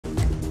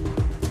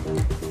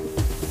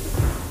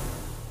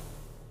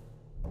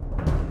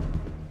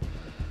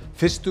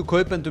Fyrstu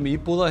kaupendum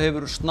íbúða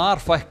hefur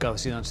snarfækkað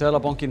síðan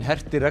Seðlabankinn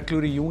herti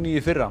reglur í júní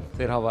í fyrra.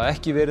 Þeir hafa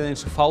ekki verið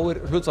eins fáir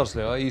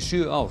hlutfallslega í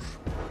 7 ár.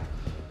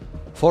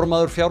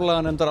 Formaður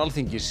fjárlaganefndar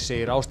Alþingis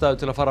segir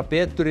ástæðu til að fara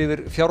betur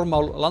yfir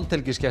fjármál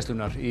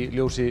Landhelgisgæslunnar í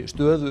ljósi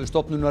stöðu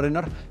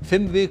stofnunarinnar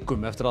 5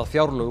 vikum eftir að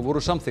fjárlög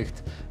voru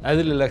samþykkt.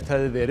 Eðlilegt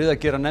hefði verið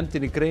að gera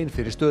nefndinni grein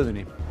fyrir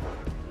stöðunni.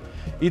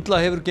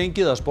 Illa hefur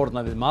gengið að sporna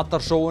við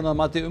matarsóun að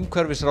mati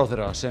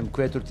umhverfisráðherra sem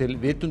hvetur til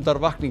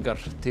vitundarvakningar.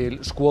 Til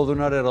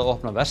skoðunar að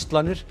opna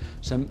verslanir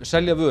sem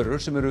selja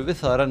vörur sem eru við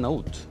það að renna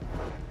út.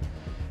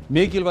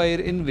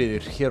 Mikilvægir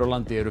innviðir hér á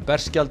landi eru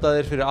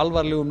berskjaldaðir fyrir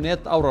alvarlegum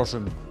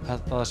netárásum.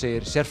 Það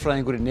segir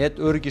sérfræðingur í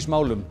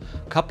netöryggismálum.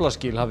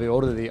 Kaflaskil hafi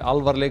orðið í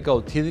alvarleika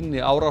og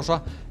tíðni árása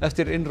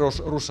eftir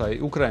innrás Rússa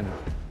í Úkraínu.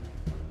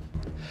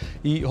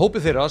 Í hópi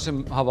þeirra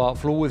sem hafa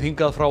flúið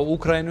hingað frá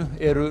Úkraínu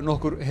eru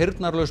nokkur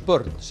heyrnarlaus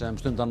börn sem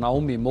stunda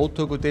nám í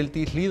móttökudeild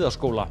í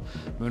Hlíðaskóla.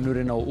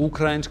 Munurinn á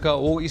úkraínska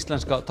og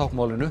íslenska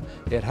táknmálinu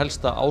er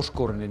helsta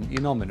áskorunin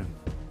í náminu.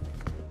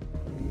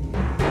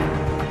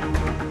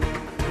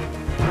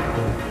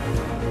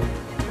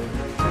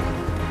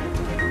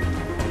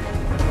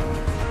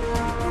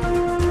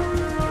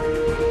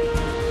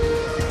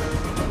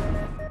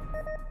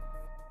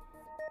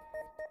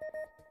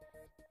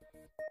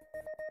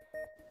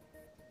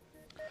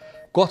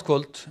 Gott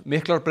kvöld.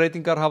 Miklar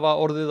breytingar hafa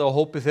orðið á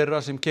hópi þeirra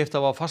sem keypt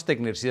hafa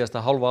fasteignir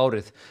síðasta hálfa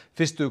árið.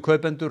 Fyrstu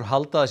kaupendur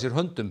halda að sér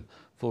höndum.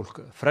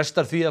 Fólk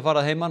frestar því að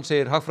fara heiman,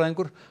 segir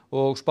hagfræðingur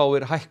og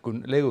spáir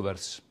hækkun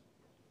leiguverðs.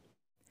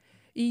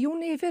 Í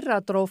júní í fyrra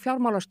dró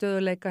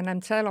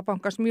fjármálastöðugleikanefnd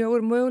Seðlabankans mjög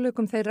úr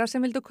möguleikum þeirra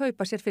sem vildu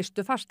kaupa sér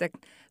fyrstu fasteign.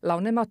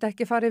 Lánið mátti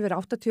ekki fara yfir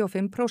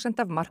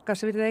 85% af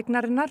markaðsvirði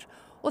eignarinnar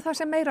og það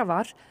sem meira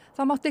var,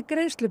 þá mátti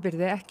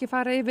greiðslubyrði ekki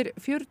fara yfir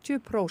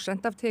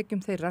 40% af tekjum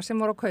þeirra sem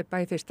voru að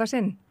kaupa í fyrsta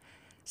sinn.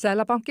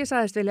 Seðlabanki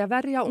sagðist vilja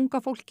verja unga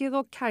fólkið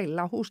og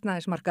kæla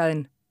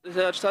húsnæðismarkaðinn.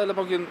 Þegar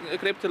Seðlabankinn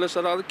greip til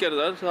þessar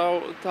aðgerðar þá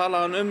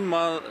talaði hann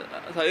að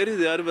það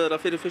yrði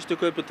erfiðara fyrir fyrstu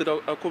kaupendur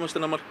að komast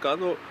inn á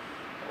markað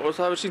og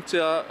það hefur sýnt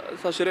sig að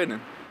það sé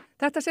raunin.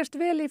 Þetta sést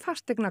vel í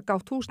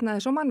fasteignagátt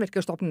Húsnæðis- og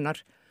mannvirkjastofnunar.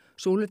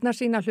 Súlurnar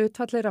sýna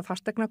hlutfallir af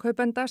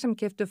fasteignakaupenda sem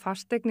keyptu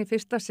fasteign í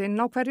fyrsta sinn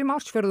á hverjum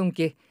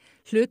ársfjórðungi.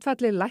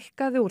 Hlutfallið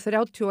lækkaði úr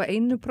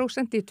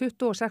 31% í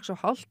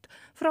 26,5%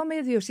 frá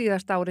miðju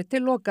síðasta ári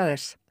til loka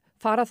þess.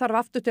 Fara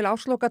þarf aftur til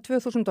ársloka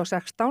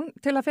 2016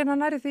 til að finna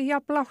nærri því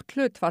jafnlágt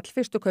hlutfall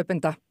fyrstu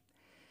kaupenda.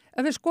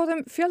 Ef við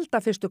skoðum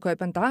fjölda fyrstu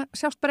kaupenda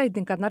sjást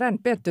breytingarnar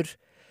enn betur.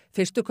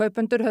 Fyrstu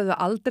kaupendur höfðu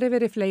aldrei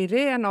verið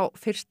fleiri en á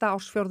fyrsta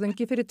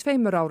ársfjórðungi fyrir 2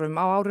 árum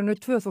á árinu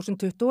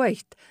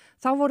 2021.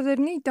 Þá voru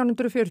þeir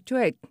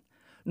 1941.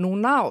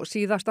 Núna á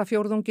síðasta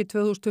fjórðungi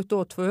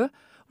 2022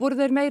 voru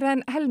þeir meira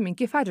en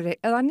helmingi færri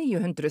eða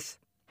 900.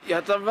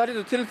 Þetta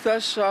verður til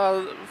þess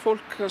að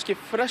fólk kannski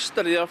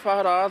frestar því að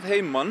fara að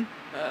heiman.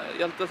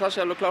 Ég held að það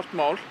sé alveg klárt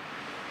mál.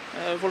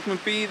 Fólk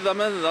mun bíða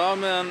með það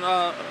meðan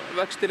að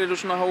vextir eru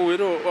svona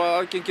háir og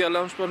aðgengi að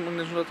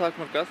lánsfjármagni svona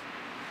takmarkað.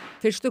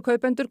 Fyrstu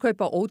kaupendur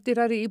kaupa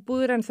ódýrari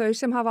íbúðir en þau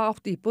sem hafa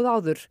átt íbúð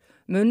áður.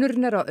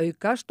 Munurinn er að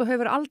aukast og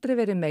hefur aldrei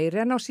verið meiri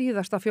en á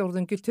síðasta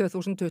fjórðungi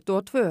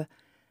 2022.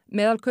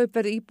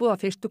 Meðalkaupverð íbúða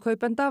fyrstu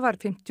kaupenda var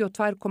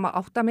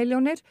 52,8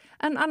 milljónir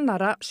en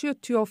annara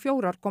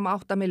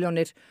 74,8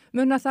 milljónir,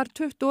 munar þar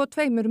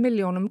 22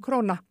 milljónum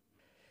króna.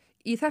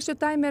 Í þessu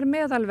dæmi er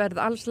meðalverð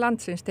alls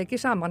landsins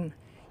tekið saman.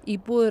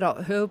 Íbúðir á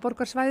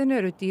höfuðborgarsvæðinu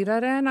eru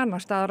dýrari en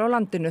annar staðar á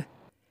landinu.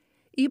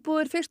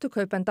 Íbúðir fyrstu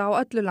kaupenda á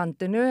öllu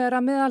landinu er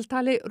að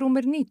meðaltali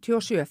rúmir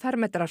 97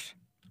 fermetrar.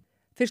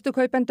 Fyrstu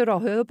kaupendur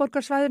á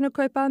höfuðborgarsvæðinu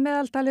kaupa að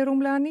meðaltali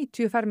rúmlega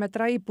 90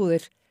 fermetra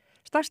íbúðir.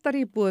 Stærstar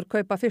íbúðir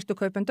kaupa fyrstu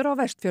kaupendur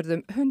á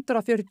Vestfjörðum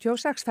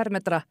 146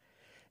 fermetra.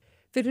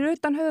 Fyrir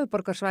utan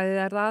höfuðborgarsvæðið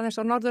er það aðeins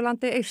á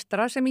Norðurlandi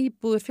eystra sem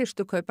íbúðir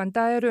fyrstu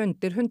kaupenda eru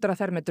undir 100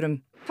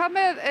 fermetrum. Hvað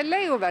með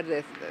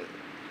leiguverðið?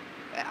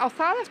 Á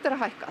það eftir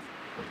að hækka?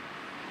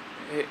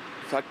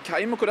 Það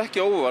kæmi okkur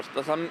ekki óvart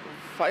að það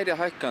færi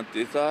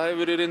hækkandi. Það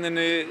hefur í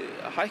rauninni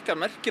hækkað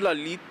merkilega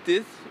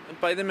lítið,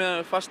 bæði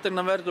með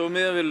fasteignaverð og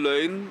miðað við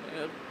laun,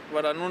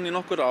 var það núna í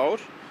nokkur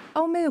ár.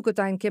 Á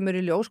miðvikudaginn kemur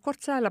í ljós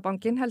hvort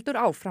Seðlabankinn heldur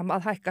áfram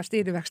að hækka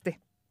stýrivexti.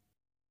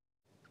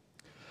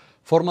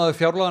 Formaður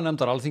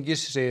fjárlaganefndar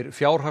Alþingis segir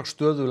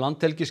fjárhagsstöðu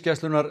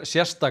Landhelgisgæslunnar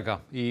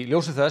sérstaka í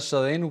ljósi þess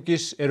að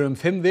einungis eru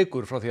 5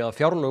 vikur frá því að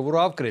fjárlög voru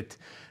afgreidd.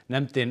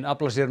 Nefndin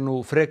aflar sér nú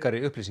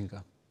frekari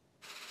upplýsinga.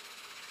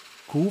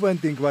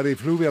 Kúvending var í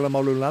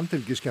flugvélamálum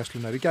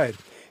Landhelgisgæslunnar í gær.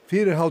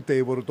 Fyrir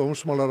hádegi voru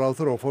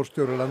dómsmálaráðherra og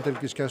forstjóri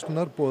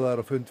Landhelgisgæslunnar boðaðir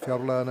á fund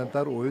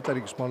fjárlaganefndar og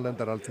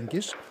utanríkismálanefndar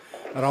Alþingis.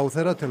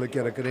 Ráðherra til að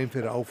gera grein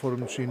fyrir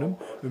áformum sínum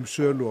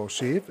sölu á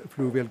SIF,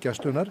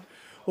 flugvélgæslunnar,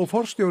 og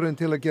forstjórinn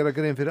til að gera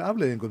grein fyrir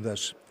afleiðingum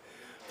þess.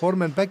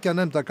 Formenn beggja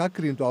nefnda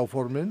gagnrýndu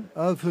áformin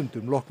að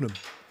fundum loknum.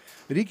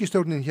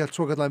 Ríkisstjórnin hélt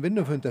svokallaðan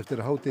vinnufund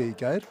eftir hádegi í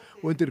gær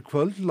og undir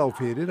kvöld lá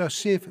fyrir að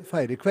SIF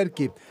færi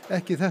hvergi,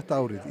 ekki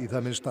þetta árið í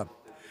það minnsta.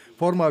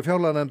 Formaður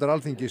fjárlaganefndar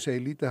Alþingis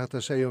segir lítið hægt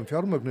að segja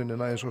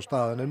fjármögnunina eins og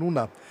staðan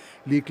núna.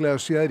 Líklega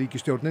sé að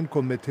ríkisstjórnin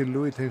kom með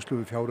tillögu í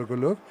tengslum við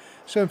fjáraukalög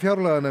sem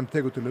fjárlaganefnd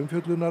tekur til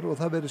umfjöllunar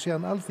og það verði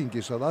síðan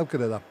Alþingis að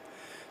afgreiða.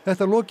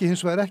 Þetta loki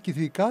hins vegar ekki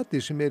því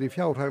gati sem í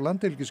fjárhag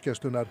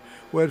Landhelgisgæslunnar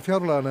og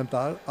fjárlaganefnd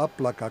að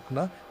afla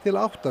gagna til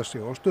að átta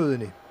sig á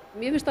stöðunni.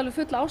 Mér finnst alveg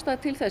full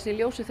ástæða til þess í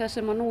ljósi þess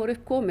sem nú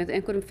upp komið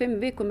einhverjum 5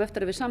 vikum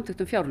eftir að við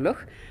samþykktum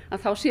fjárlög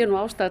að þá sé nú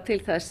ástæða til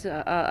þess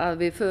að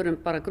við förum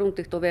bara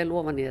grundigt og vel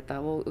ofan í þetta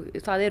og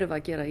það erum við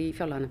að gera í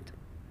fjárlaganefnd.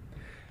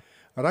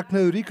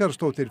 Ragnheiður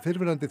Ríkharðsdóttir,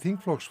 fyrrverandi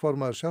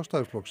þingflokksformaður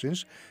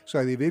Sjálfstæðisflokksins,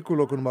 sagði í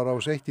vikulokunum á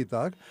Rás 1 í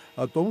dag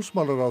að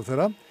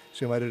dómsmálaráðherra,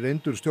 sem væri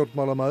reyndur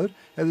stjórnmálamaður,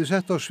 hefði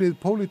sett á svið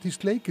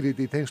pólitískt leikrit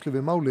í tengslu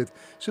við málið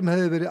sem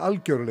hefði verið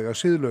algjörlega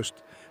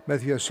siðlaust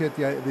með því að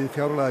setja við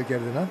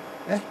fjárlagagerðina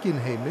ekki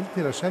heimild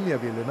til að selja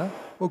vélina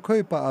og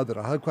kaupa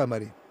aðra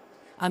hagkvæmari.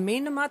 Að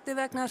mínu mati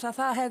vegna þess að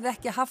það hefði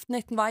ekki haft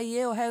neitt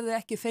vægi og hefði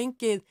ekki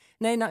fengið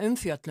neina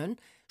umfjöllun.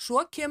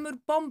 Svo kemur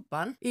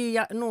bomban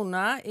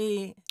núna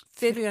í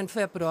byrjun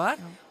febrúar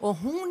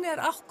og hún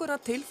akkurat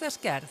til þess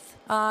gerð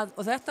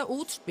og þetta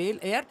útspil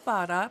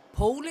bara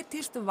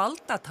pólitískt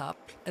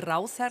valdatafl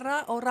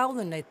ráðherra og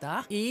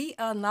ráðuneyta í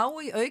að ná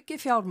í auki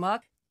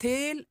fjármagn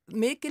til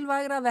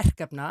mikilvægra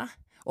verkefna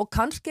og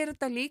kannski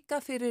þetta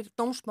líka fyrir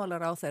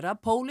dómsmálaráðherra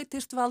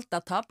pólitískt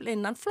valdatafl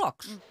innan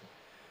flokks.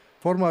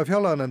 Formaður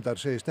fjárlaganefndar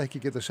segist ekki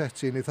geta sett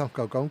sig inn í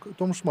þankagang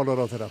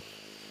dómsmálaráðherra.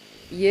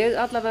 Ég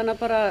allavega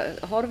bara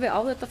horfi á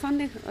þetta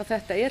þannig að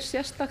þetta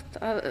sérstakt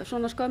að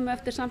svona skömmu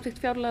eftir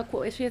samþykkt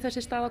fjárlaga sé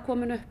þessi staða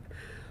komin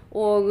upp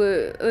og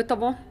auðvitað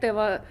vont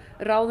ef að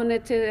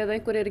ráðuneytið eða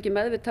einhver ekki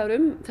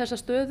meðvitaður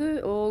þessa stöðu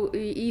og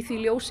í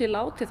því ljósi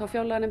láti þá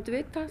fjárlaganefnd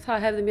vita.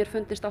 Það hefði mér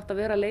fundist átt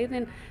að vera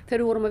leiðin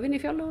þegar við vorum að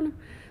vinna í fjárlagunum.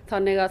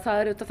 Þannig að það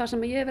auðvitað það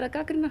sem ég hef verið að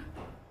gagnrýna.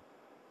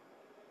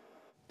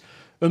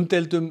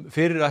 Umdeildum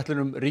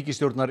fyrirætlunum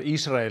ríkisstjórnar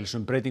Ísraels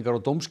breytingar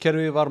á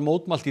dómskerfi var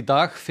mótmælt í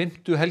dag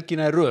 5.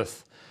 helgina í röð.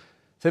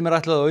 Þeim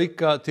ætlað að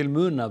auka til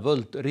muna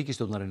völd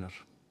ríkisstjórnarinnar.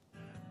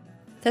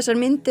 Þessar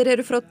myndir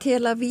eru frá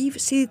Tel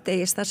Aviv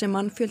síðdegis þar sem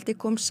mannfjöldi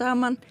kom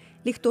saman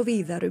líkt og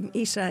víðar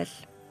Ísrael.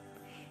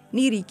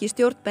 Ný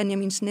ríkisstjórn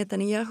Benjamins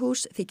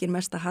Netanyahus þykir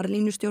mesta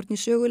harðlínustjórn í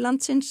sögu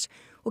landsins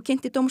og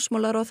kynnti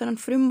dómsmálaráðherrann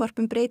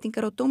frumvarp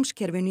breytingar á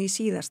dómskerfinu í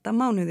síðasta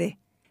mánuði.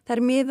 Þær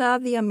miða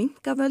að því að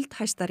minnka völd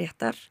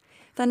Hæstaréttar,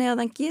 þannig að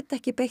hann get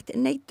ekki beitt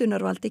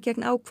neitunarvaldi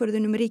gegn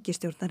ákvörðunum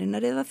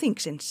ríkisstjórnarinnar eða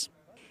þingsins.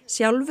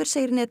 Sjálfur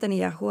segir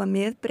Netanyahu að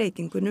með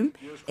breytingunum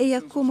eigi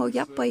að koma á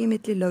jafnvægi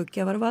milli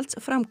löggjafarvalds,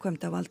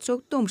 framkvæmdavalds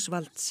og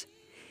dómsvalds.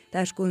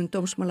 Það skoðun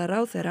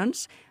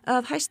dómsmálaráðherrans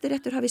að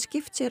Hæstiréttur hafi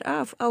skipt sér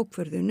af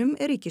ákvörðunum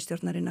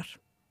ríkisstjórnarinnar.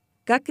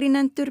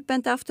 Gagnrýnendur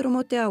benda aftur á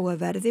móti á að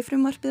verði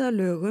frumvarpið að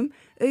lögum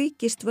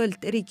aukist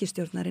völd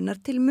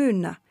ríkisstjórnarinnar til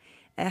muna.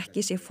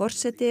 Ekki sé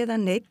forseti eða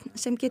neinn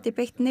sem geti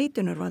beitt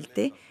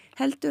neitunarvaldi,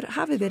 heldur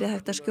hafi verið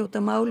hægt að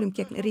skjóta málum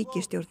gegn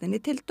ríkisstjórninni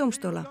til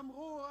dómstóla.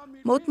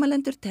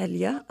 Mótmælendur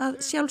telja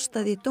að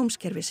sjálfstæði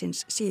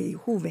dómskerfisins sé í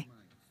húfi.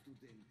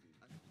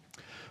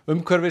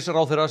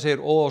 Umhverfisráðherra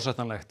segir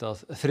óásættanlegt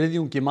að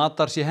þriðjungi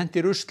matar sé hent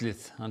í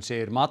ruslið. Hann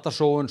segir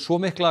matarsóun svo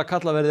mikla að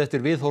kalla verði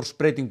eftir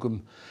viðhorfsbreytingum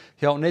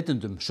hjá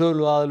neytendum,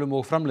 söluaðilum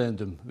og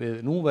framleiðendum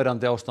við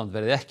núverandi ástand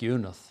verði ekki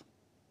unnað.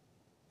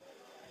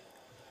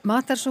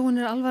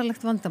 Matarsóun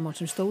alvarlegt vandamál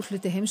sem stór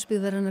hluti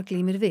heimsbyggðarinnar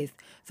glímir við.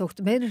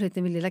 Þótt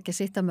meirihluti vilji leggja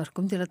sitt af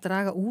mörkum til að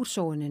draga úr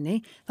sóuninni,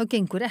 þá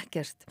gengur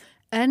ekkert.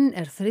 Enn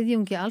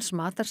þriðjungi alls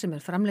matar sem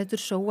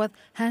framleiddur sóað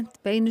hent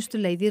beinustu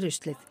leið í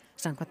ruslið,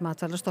 samkvæmt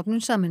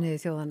Matvælastofnun Sameinuðu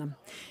þjóðanna.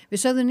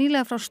 Við sögðum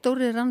nýlega frá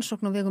stórri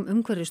rannsókn á vegum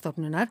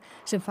Umhverfisstofnunar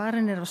sem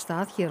farin á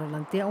stað hér á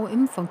landi á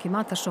umfangi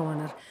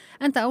matarsóunar.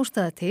 Enda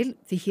ástæða til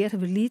því hér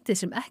hefur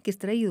lítið sem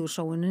ekkert dregið úr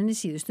sóuninni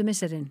síðustu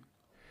misserin.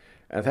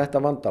 En þetta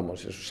vandamál,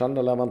 svo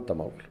sannarlega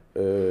vandamál,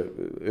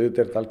 auðvitað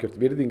þetta algjört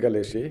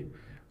virðingarleysi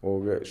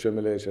og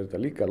sömuleiðis þetta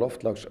líka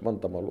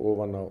loftslagsvandamál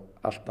ofan á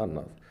allt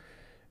annað,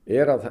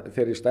 að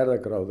þeirri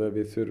stærðargráðu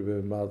við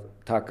þurfum að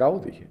taka á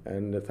því.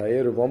 En það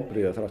eru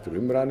vonbrigði þrátt fyrir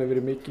umræðan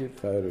verið mikið,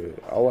 það eru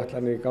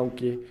áætlanir í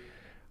gangi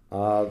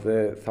að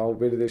þá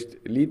virðist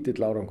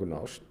lítill árangur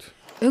nást.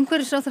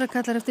 Umhverfisráðherra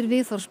kallar eftir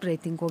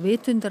viðhorfsbreytingu og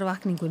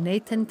vitundarvakningu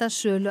neytenda,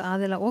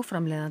 söluaðila og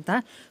framleiðanda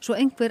svo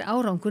einhver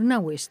árangur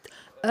náist.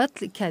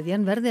 Öll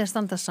keðjan verði að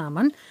standa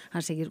saman.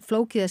 Hann segir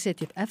flókið að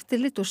setja upp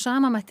eftirlit og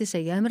sama mætti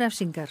segja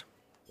refsingar.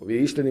 Og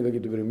við Íslendingar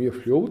getum verið mjög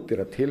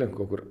fljótir að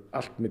tileinka okkur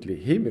allt milli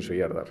himins og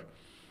jarðar.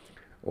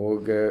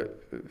 Og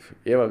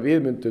ef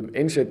við myndum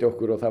einsetja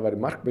okkur og það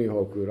væri markmið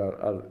hjá okkur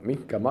að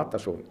minnka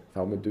matarsóun,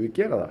 þá myndum við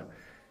gera það.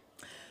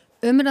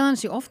 Umræðan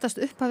sé oftast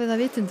upphafið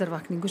að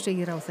vitundarvakningu,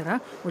 segir ráðherra,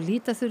 og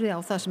líta þurfi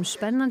á það sem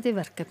spennandi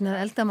verkefni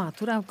að elda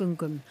mat úr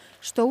afgöngum.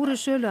 Stóru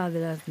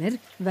söluaðilarnir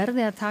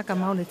verði að taka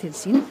máli til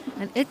sín,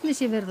 en einnig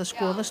sé verið að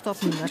skoða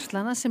stofnun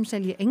verslana sem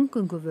selji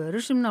eingöngu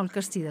vörur sem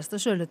nálgast síðasta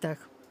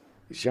söludag.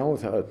 Við sjáum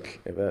það öll,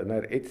 ef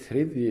nær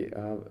 1/3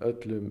 af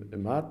öllum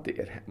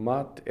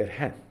mat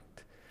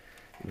hent.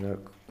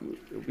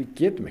 Við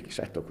getum ekki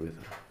sett okkur við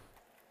það.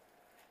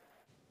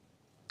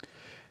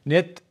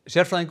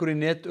 Sérfræðingur í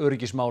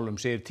netöryggismálum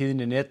segir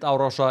tíðni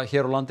netárása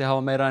hér á landi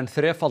hafa meira en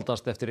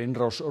þrefaldast eftir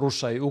innrás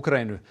Rússa í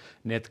Úkraínu.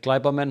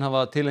 Netglæpamenn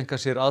hafa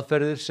tileinkað sér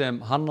aðferðir sem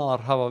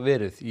hannaðar hafa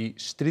verið í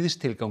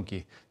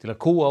stríðstilgangi til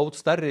að kúga út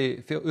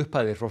stærri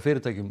upphæðir frá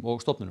fyrirtækjum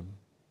og stofnunum.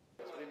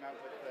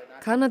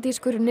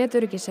 Kanadískur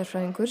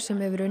netöryggissérfræðingur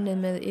sem hefur unnið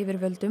með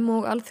yfirvöldum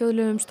og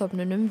alþjóðlegum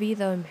stofnunum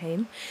víða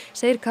heim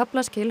segir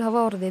kaflaskil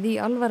hafa orðið í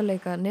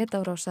alvarleika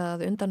netárása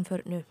að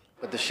undanförnu.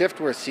 But the shift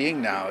we're seeing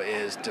now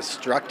is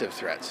destructive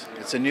threats.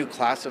 It's a new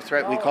class of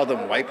threat. We call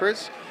them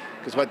wipers,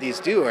 because what these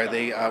do are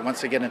they,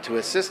 once they get into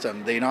a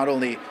system, they not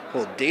only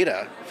hold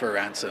data for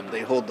ransom,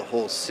 they hold the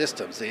whole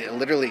systems. They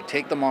literally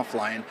take them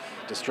offline,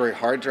 destroy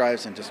hard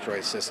drives and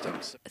destroy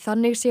systems.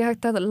 Þannig sé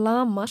hægt að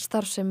lama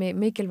starfsemi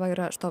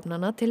mikilvægra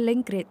stofnana til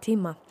lengri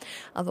tíma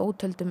að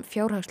ótöldum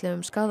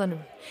fjárhagslegum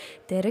skaðanum.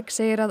 Derek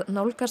segir að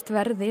nálgast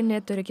verði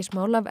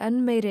netöryggismál af enn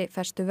meiri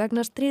festu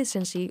vegna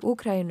stríðsins í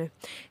Úkraínu.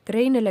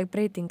 Greinileg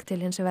breyting til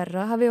hins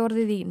verra hafi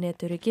orðið í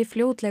netöryggi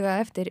fljótlega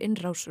eftir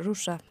innrás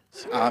Rússa.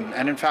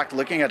 And in fact,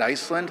 looking at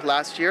Iceland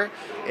last year,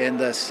 in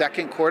the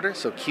second quarter,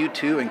 so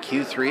Q2 and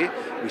Q3,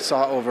 we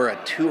saw over a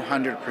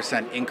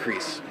 200%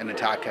 increase in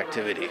attack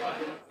activity.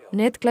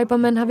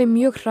 Netglæpamenn hafi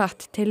mjög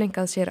hratt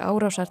tileinkað sér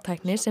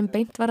árásartækni sem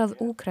beint var að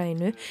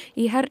Úkraínu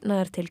í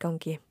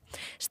hernaðartilgangi.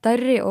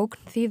 Stærri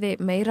ógn þýði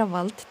meira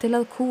vald til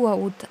að kúga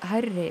út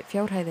hærri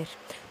fjárhæðir.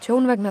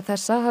 Tjón vegna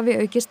þessa hafi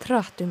aukist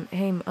hratt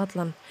heim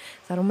allan,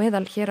 þar á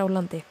meðal hér á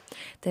landi.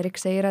 Derek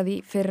segir að í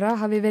fyrra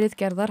hafi verið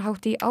gerðar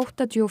hátt í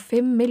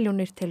 85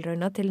 milljónir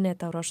tilrauna til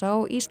netárása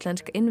á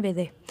íslensk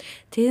innviði.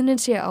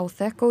 Tíðnin sé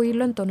áþekk og í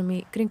löndunum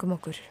í kringum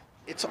okkur.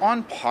 It's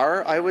on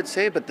par, I would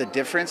say, but the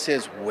difference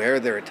is where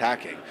they're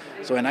attacking.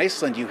 So in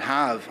Iceland, you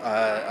have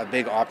a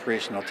big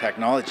operational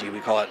technology. We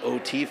call it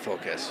OT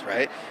focus,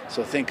 right?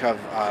 So think of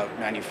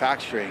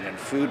manufacturing and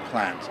food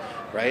plants,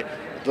 right?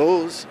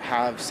 Those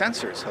have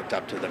sensors hooked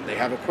up to them. They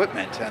have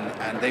equipment,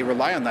 and they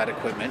rely on that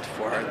equipment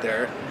for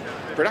their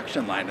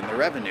production line and their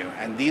revenue.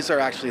 And these are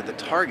actually the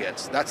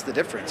targets. That's the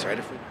difference, right?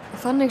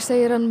 Þannig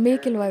segir hann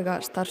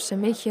mikilvæga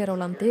starfsemi hér á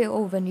landi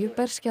óvenju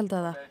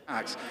berskjaldaða.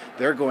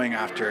 They're going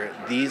after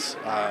these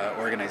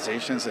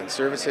organizations and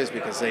services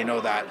because they know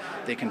that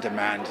they can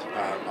demand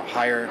a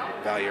higher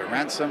value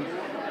ransom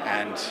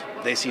and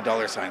they see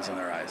dollar signs in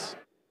their eyes.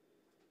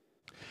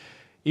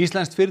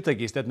 Íslenskt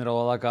fyrirtæki stefnir á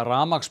að aka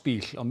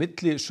rafmagnsbíl á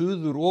milli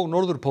suður- og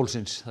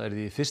norðurpólsins. Það er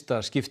því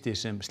fyrsta skipti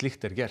sem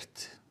slíkt er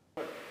gert.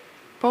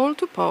 Pole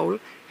to Pole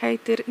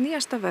heitir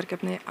nýjasta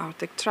verkefni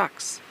Arctic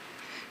Trucks.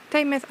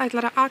 Teimið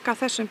ætlar að aka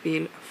þessum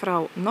bíl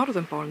frá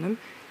norðurpólnum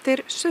til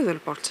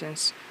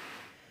suðurpólsins.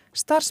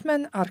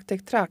 Starfsmenn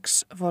Arctic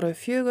Trucks voru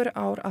 4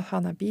 ár að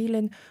hanna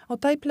bílinn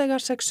og tæplega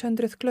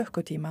 600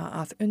 klukkutíma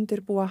að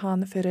undirbúa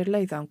hann fyrir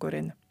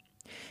leiðangurinn.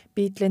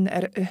 Bílinn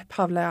er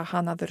upphaflega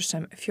hannaður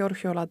sem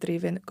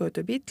fjórhjóladrifinn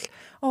götubíll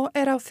og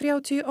er á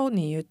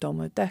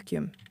 39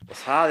 dekkjum. Og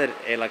það er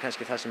eiginlega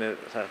kannski það sem er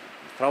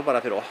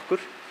frábæra fyrir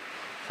okkur,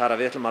 þar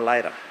að við ætlum að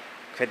læra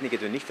hvernig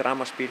getum við nýtt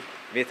rafmagnsbíl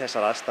við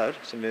þessar aðstæður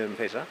sem við höfum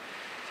feysa,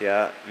 því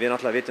að við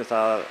náttúrulega vitum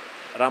það að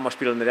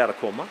rafmagnsbílarnir er að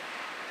koma,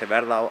 þeir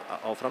verða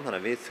áfram, þannig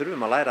að við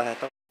þurfum að læra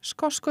þetta.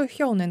 Skosku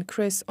hjónin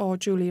Chris og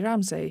Julie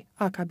Ramsey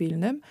aka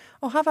bílnum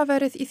og hafa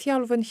verið í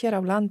þjálfun hér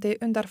á landi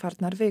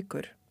undanfarnar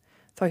vikur.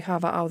 Þau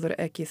hafa áður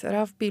ekið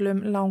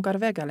rafbílum langar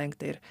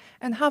vegalengdir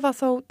en hafa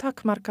þó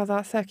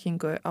takmarkaða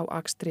þekkingu á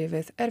akstri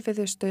við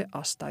erfiðustu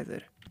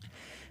aðstæður.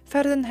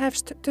 Ferðin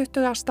hefst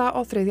 20.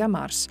 og 3.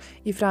 mars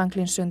í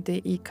Franklinsundi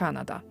í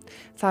Kanada,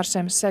 þar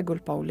sem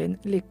segulpólinn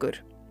liggur.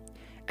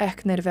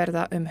 Eknir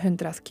verða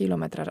 100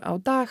 kilometrar á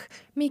dag,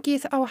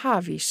 mikið á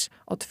hafís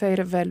og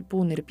 2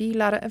 velbúnir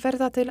bílar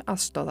verða til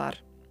aðstóðar.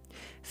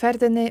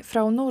 Ferðinni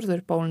frá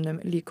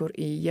norðurpólnum lýkur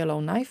í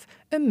Yellowknife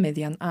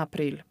miðjan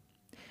apríl.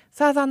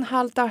 Þaðan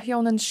halda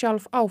hjónin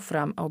sjálf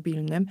áfram á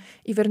bílnum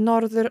yfir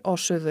Norður- og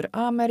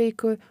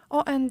Suður-Ameríku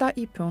og enda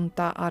í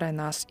Punta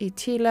Arenas í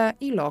Chile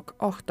í lok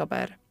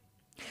október.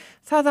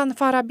 Þaðan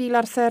fara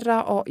bílar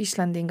þeirra og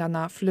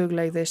Íslendingana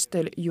flugleiðis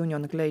til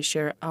Union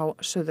Glacier á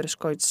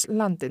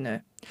Suðurskautslandinu.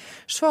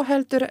 Svo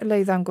heldur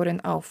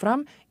leiðangurinn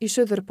áfram í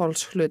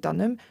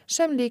Suðurpólshlutanum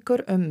sem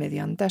lýkur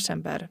miðjan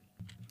desember.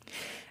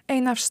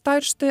 Ein af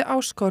stærstu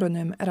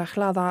áskorunum er að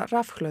hlaða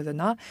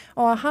rafhlöðuna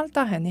og að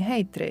halda henni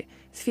heitri,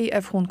 því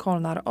ef hún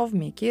kólnar of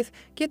mikið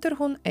getur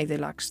hún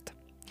eyðilagst.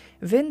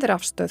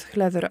 Vindrafstöð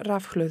hleður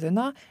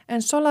rafhlöðuna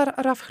en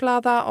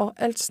sólarrafhlaða og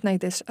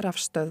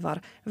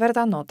eldsneytisrafstöðvar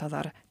verða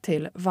notaðar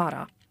til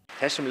vara.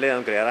 Þessum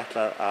leiðangri er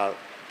ætlað að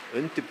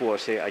undirbúa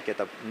sig að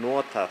geta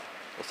notað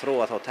og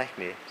þróa þá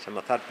tækni sem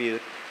að þar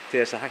býður til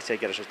þess að hægt sé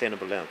að gera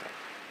sustainable leiðangra.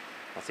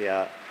 Af því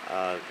að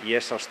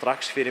ég sá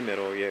strax fyrir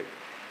mér og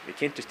við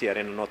kynntust í að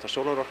reyna að nota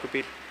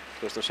sólarorkubíl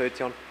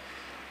 2017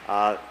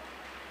 að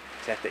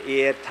þetta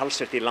er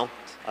talsvert í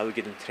langt að við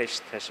getum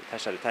treyst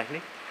þessari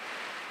tækni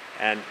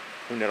en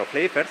hún er á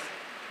fleygiferð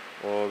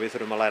og við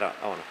þurfum að læra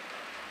á hana.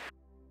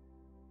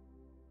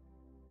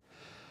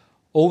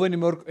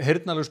 Óvenjumörg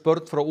heyrnarlaus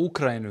börn frá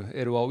Úkraínu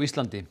eru á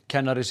Íslandi.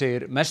 Kennari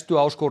segir mestu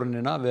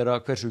áskorunina vera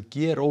hversu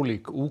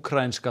gerólík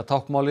úkraínska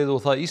táknmálið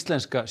og það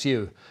íslenska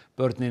séu.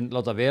 Börnin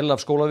láta vel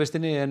af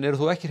skólavistinni en eru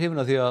þó ekki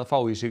hrifin af því að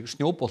fá í sig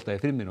snjóbolta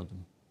í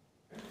frímínútum.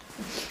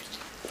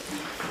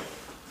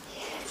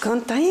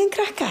 Góðan daginn,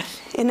 krakkar.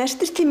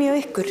 Næstur tími á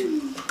ykkur.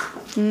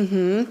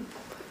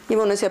 Ég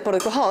vona að sé að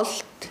borða eitthvað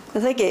hollt, er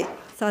það ekki?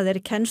 Það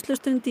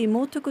kennslustund í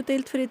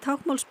móttökudeild fyrir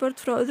tákmálsbörn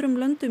frá öðrum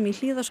löndum í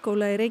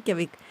Hlíðaskóla í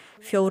Reykjavík.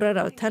 4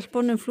 af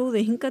telpunum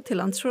flúðu hingað til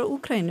lands frá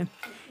Úkraínu.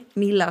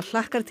 Míla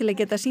hlakkar til að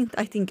geta sýnt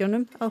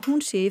ættingjónum að hún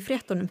sé í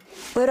fréttunum.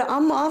 Og eru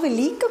amma og afi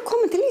líka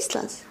komin til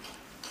Íslands?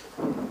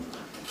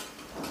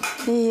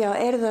 Já,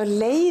 eru það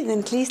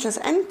leiðin til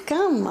Íslands en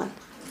gaman?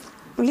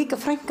 Og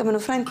líka frænka minn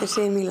og frændir,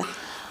 segir Míla.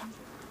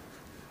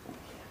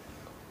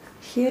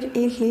 Hér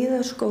í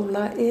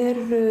Hlíðaskóla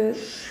eru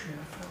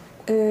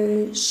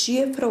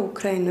 7 frá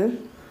Úkraínu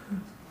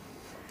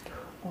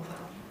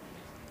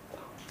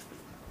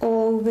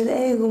og við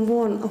eigum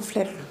von á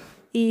fleiri.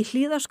 Í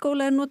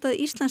Hlíðaskóla notað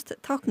íslenskt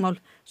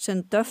táknmál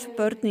sem döff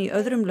börn í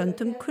öðrum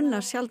löndum kunna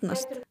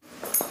sjaldnast.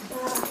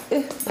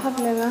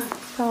 Upphaflega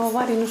þá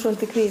var ég nú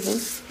svolítið kvíðin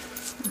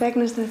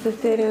vegna þess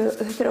að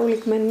þetta er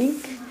ólík menning,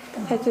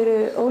 þetta eru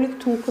ólík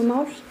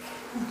tungumál.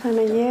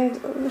 Þannig að ég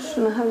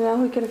hafði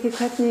áhyggjur af því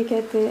hvernig ég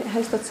geti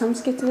helst átt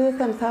samskipti við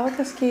það, en það var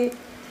kannski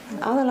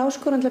aðal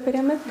áskorun til að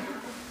byrja með.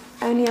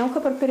 En ég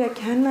ákvað bara að byrja að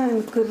kenna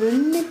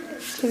grunni,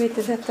 þið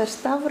vitið þetta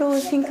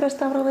stafrófið,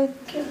 fingrastafrófið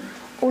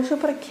og svo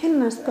bara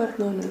kynnast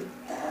börnunum,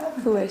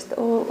 þú veist,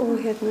 og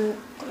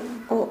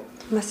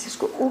með sér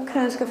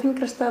úkraínska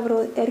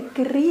fingrastafrófið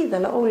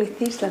gríðarlega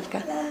ólíkt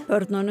íslenska.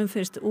 Börnunum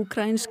finnst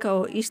úkraínska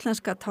og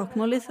íslenska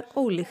táknmálið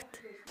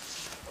ólíkt.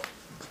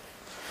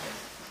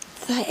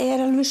 Það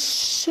alveg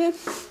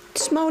sumt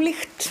smá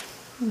líkt.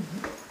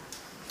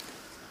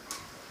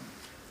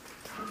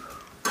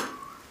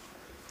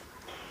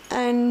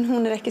 En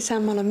hún ekki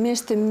sammála, mér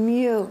finnst þau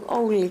mjög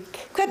ólík.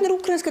 Hvernig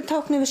úkraínska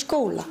táknið við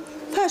skóla?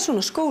 Það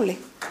svona skóli.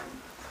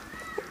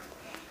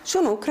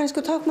 Svona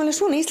úkraínsku táknmáli,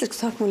 svona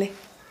íslensku táknmáli.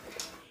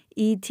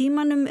 Í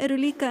tímanum eru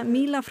líka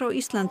Míla frá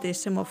Íslandi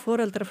sem á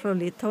foreldra frá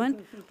Litáen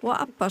og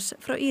Abbas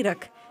frá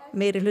Írak.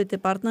 Meiri hluti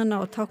barnanna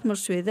á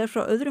táknmálsviði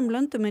frá öðrum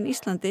löndum en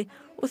Íslandi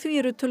og því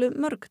eru töluð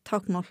mörg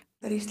táknmál.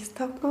 Það íslenskt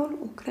táknmál,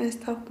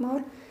 úkraínskt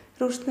táknmál,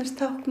 rússneskt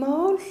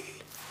táknmál,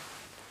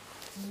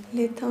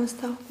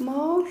 litáenskt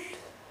táknmál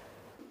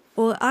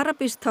og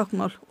arabískt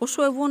táknmál og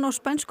svo von á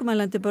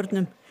spænskumælandi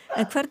börnum.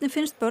 En hvernig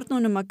finnst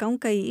börnunum að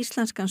ganga í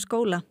íslenskan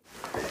skóla?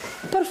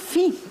 Bara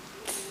fínt.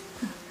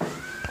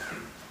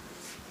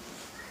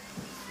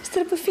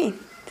 Það bara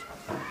fínt.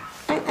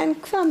 En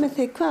hvað með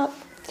þig?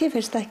 Þið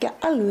finnst það ekki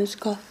alveg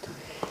gott.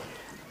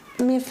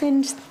 Mér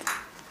finnst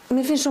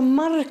svo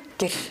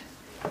margir.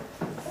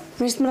 Mér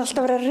finnst mér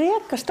alltaf vera að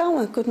rekast á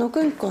einhvern á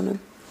göngunum.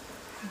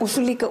 Og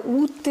svo líka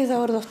úti þá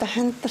það ofta að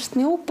henda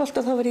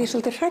snjóbolta, þá verð ég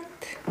svolítið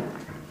hrædd.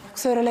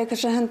 Þau eru að leika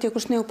sér að hendi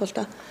okkur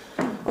snjóbolta.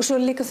 Og svo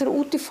líka þau eru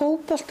úti í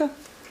fótbolta.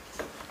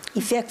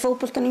 Ég fékk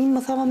fótboltan í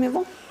mig og það var mér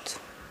vont.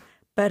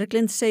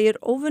 Berglind segir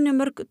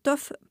óvenjumörg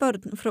döff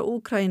börn frá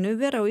Úkraínu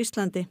vera á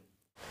Íslandi.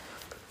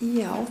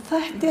 Já,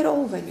 þetta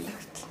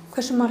óvenjulegt.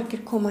 Hversu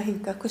margir koma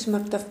hingað, hversu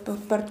margir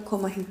döff börn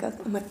koma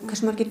hingað,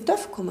 hversu margir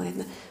döff koma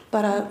hérna.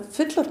 Bara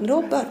fullorðnir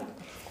og börn.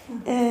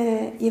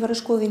 Ég var að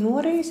skoða í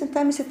Noregi sem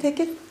dæmis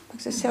tekið.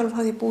 Sjálf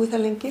hafði ég búið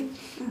það lengi.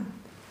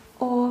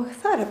 Og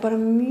það bara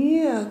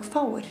mjög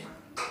fáir.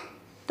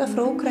 Döff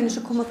frá Úkraínu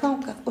sem koma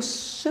þangað. Og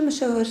sömu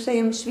sögur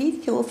segja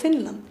Svíþjóð og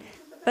Finnland.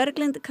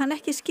 Berglind kann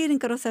ekki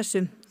skýringar á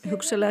þessu.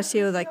 Hugsalega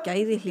séu það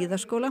gæði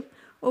Hlíðaskóla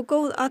og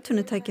góð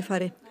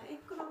atvinnutækifæri.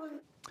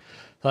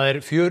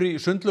 Það fjör í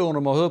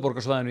sundlaugunum á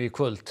höfuðborgarsvæðinu í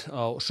kvöld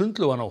á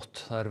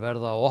sundlauganótt. Það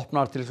verða og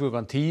opnar til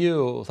klukkan 10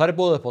 og það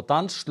boðið upp á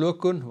dans,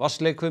 slökun,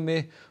 vatnsleikfimi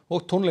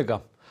og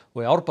tónleika.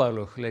 Og í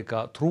Árbæjarlaug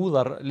leika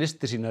trúðar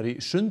listir sínar í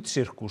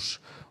sundsirkus.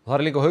 Og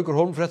það líka Haukur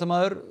Hólm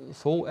fréttamaður,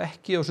 þó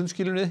ekki á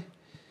sundskýlunni.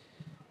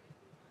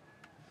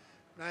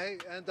 Nei,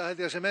 enda held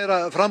ég að sé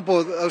meira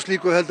frambóð af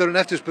slíku heldur en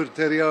eftirspurn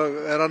þegar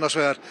ég annars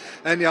vegar.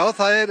 En já,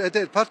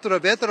 þetta partur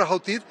af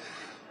vetrarhátíð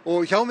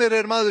og hjá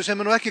mér maður sem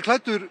nú ekki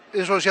klæddur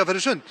eins og að sé að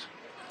fara í sund.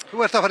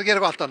 Þú ert að fara að gera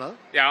eitthvað allt annað?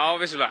 Já,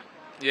 vissulega.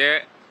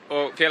 Ég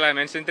og félagi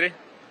minn Sindri,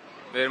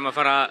 við erum að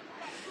fara að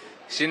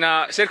sýna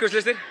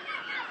sirkuslistir.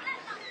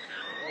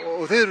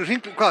 Og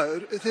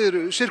þið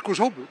eru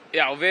sirkushópur?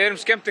 Já, við erum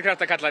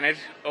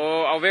skemmtikraftakallanir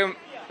og við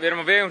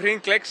erum á vegum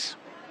Hringleiks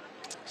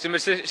sem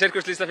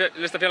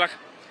sirkuslistafélag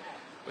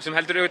og sem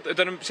heldur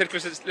utan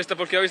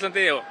sirkuslistafólki á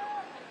Íslandi.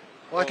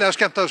 Og ætlaði að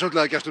skemmta það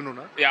sundlega gestur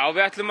núna? Já,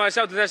 við ætlum að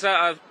sjá til þess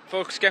að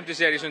fólk skemmti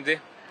sér í sundi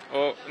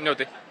og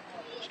njóti.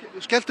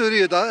 Skelltu þér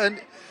í þetta,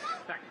 en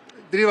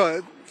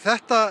Drífa,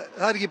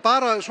 það ekki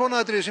bara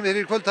svona atriði sem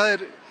í kvöld,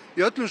 það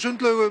í öllum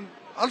sundlaugum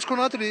alls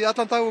konar atriði í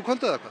allan dag og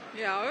kvöld eða hvað?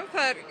 Já,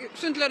 það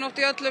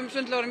sundlauganótt í öllum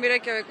sundlaugunum í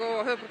Reykjavík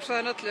og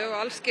höfuðborgarsvæðinu öllu og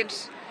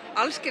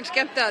allskyns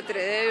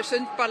skemmtiatriði,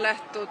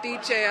 sundballett og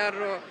DJ-ar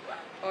og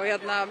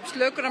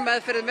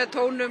slökunarmeðferð með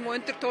tónum og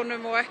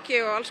undirtónum og ekki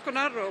og alls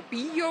konar og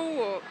bíó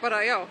og bara,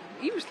 já,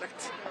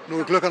 ýmislegt.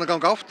 Nú klukkan að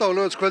ganga 8 á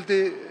laugardagskvöldi.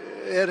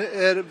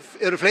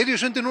 Eru fleiri í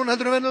sundi núna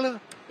heldur en venjulega?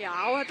 Já,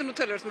 þetta nú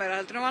töluvert meira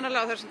heldur en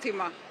vanalega á þessum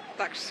tíma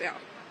dags, já,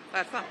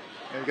 það það.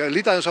 Ef ekki að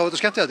líta aðeins á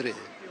þetta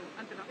skemmtiatriði.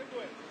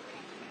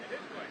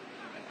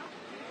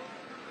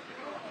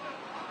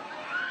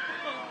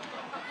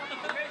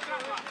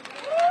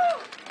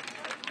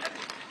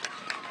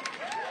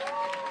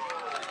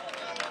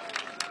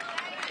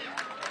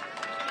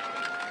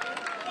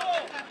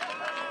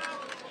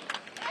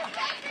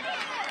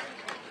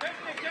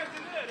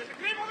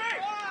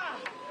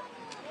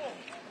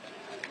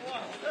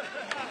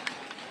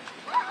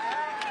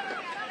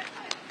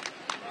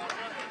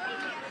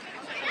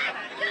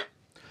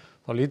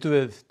 Þá lítum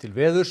við til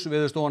veðurs.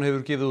 Veðurstofan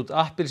hefur gefið út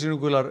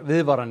appelsínugular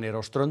viðvaranir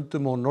á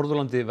Ströndum og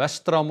Norðurlandi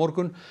vestra á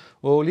morgun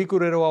og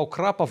líkur eru á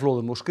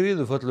krapaflóðum og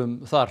skriðuföllum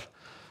þar.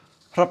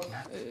 Hrafn,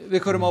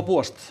 við hverjum á að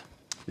búast?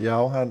 Já,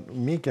 það er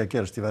mikið að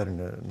gerast í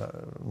veðrinu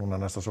núna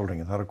næsta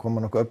sólhringinn. Það er að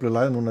koma nokkuð öflug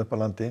lægð núna upp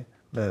á landi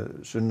með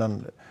sunnan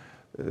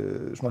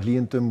svona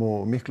hlýindum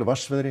og miklu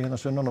vatnsveðri hérna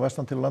sunnan og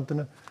vestan til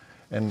landinu.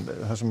 En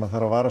það sem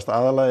þarf að varast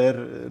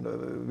aðalega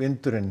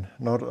vindurinn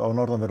á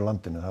norðanverðu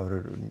landinu. Það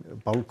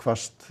verður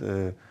bálkvast,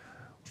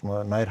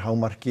 svona nær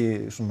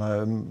hámarki svona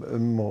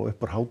og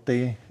upp úr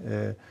hádegi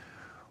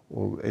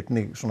og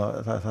einnig svona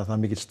það er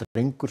mikill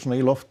strengur svona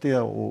í lofti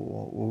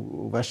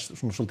og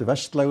svona svolítið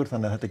vestlægur,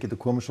 þannig að þetta getur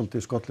komið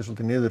skollið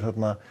svolítið niður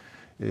þarna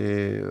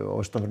á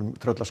austanverðum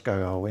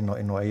Tröllaskaga og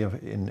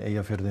inn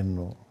Eyjafjörðinn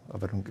og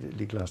það verður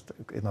líklegast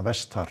einna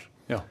vest þar.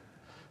 Já,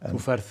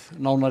 þú ferð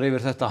nánar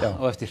yfir þetta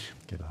á eftir.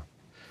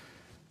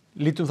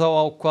 Lítum þá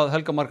á hvað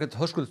Helga Margrét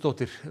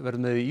Höskuldsdóttir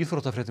verður með í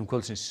íþróttafréttum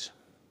kvöldsins.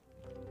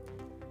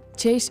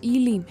 Chase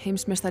Ely,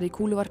 heimsmeistari í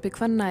kúluvarpi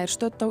kvenna,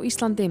 stödd á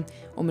Íslandi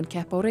og mun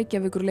keppa á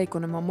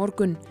Reykjavíkurleikunum á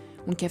morgun.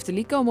 Hún keppti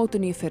líka á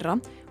mótinu í fyrra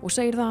og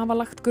segir það hafa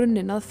lagt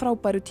grunninn að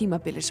frábæru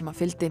tímabili sem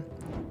fylgdi.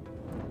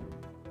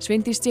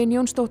 Sveindís Jane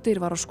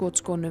Jónsdóttir var á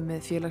skotskónum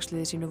með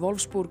félagsliði sínu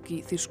Wolfsburg í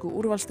þýsku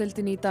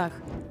úrvalsdeildinni í dag.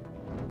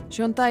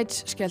 Sean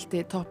Dyche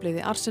skellti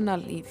toppliði Arsenal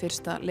í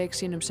fyrsta leik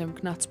sínum sem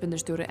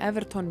knattspyrnustjóri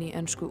Everton í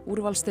ensku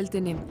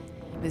úrvalsdeildinni.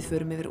 Við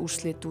förum yfir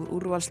úrslit úr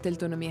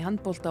úrvalsdeildunum í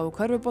handbolta og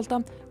körfubolta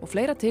og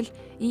fleira til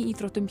í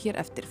íþróttum hér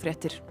eftir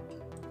fréttir.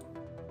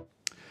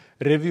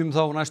 Rifjum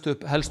þá næstu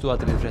upp helstu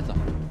atriði frétta.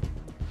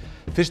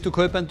 Fyrstu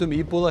kaupendum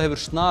íbúða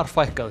hefur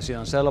snarfækkað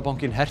síðan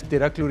Seðlabankinn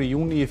herti reglur í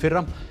júní í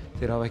fyrra.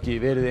 Þeir hafa ekki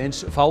verið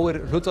eins fáir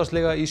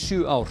hlutfallslega í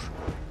 7 ár.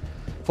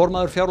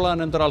 Formaður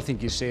fjárlaganefndar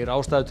Alþingis segir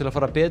ástæðu til að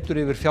fara betur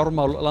yfir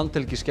fjármál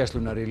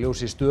Landhelgisgæslunnar í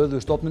ljósi stöðu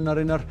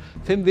stofnunarinnar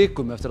 5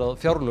 vikum eftir að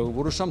fjárlög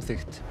voru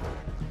samþykkt.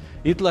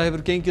 Illa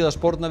hefur gengið að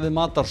sporna við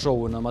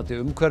matarsóun að mati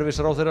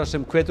umhverfisráðherra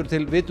sem hvetur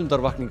til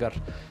vitundarvakningar.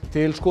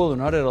 Til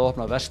skoðunar að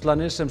opna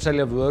verslanir sem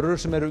selja vörur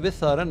sem eru við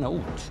það að renna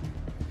út.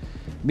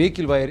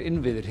 Mikilvægir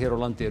innviðir hér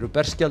á landi eru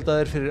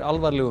berskjaldaðir fyrir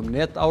alvarlegum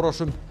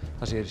netárásum.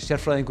 Það segir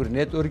sérfræðingur í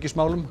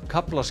netöryggismálum.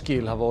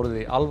 Kaflaskil hafa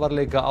orðið í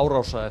alvarleika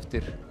árása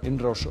eftir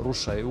innrás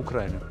Rússa í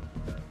Úkraínu.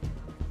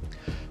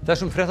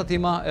 Þessum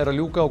fréttatíma að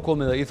ljúka og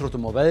komið að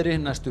íþróttum á veðri.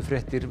 Næstu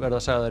fréttir verða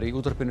sagðar í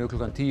útvarpinu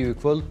klukkan 10 í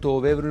kvöld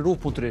og vefurinn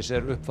rúv.is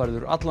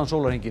uppfærður allan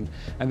sólarhringinn.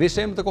 En við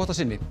segjum þetta gott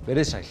að sinni.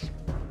 Verið sæl.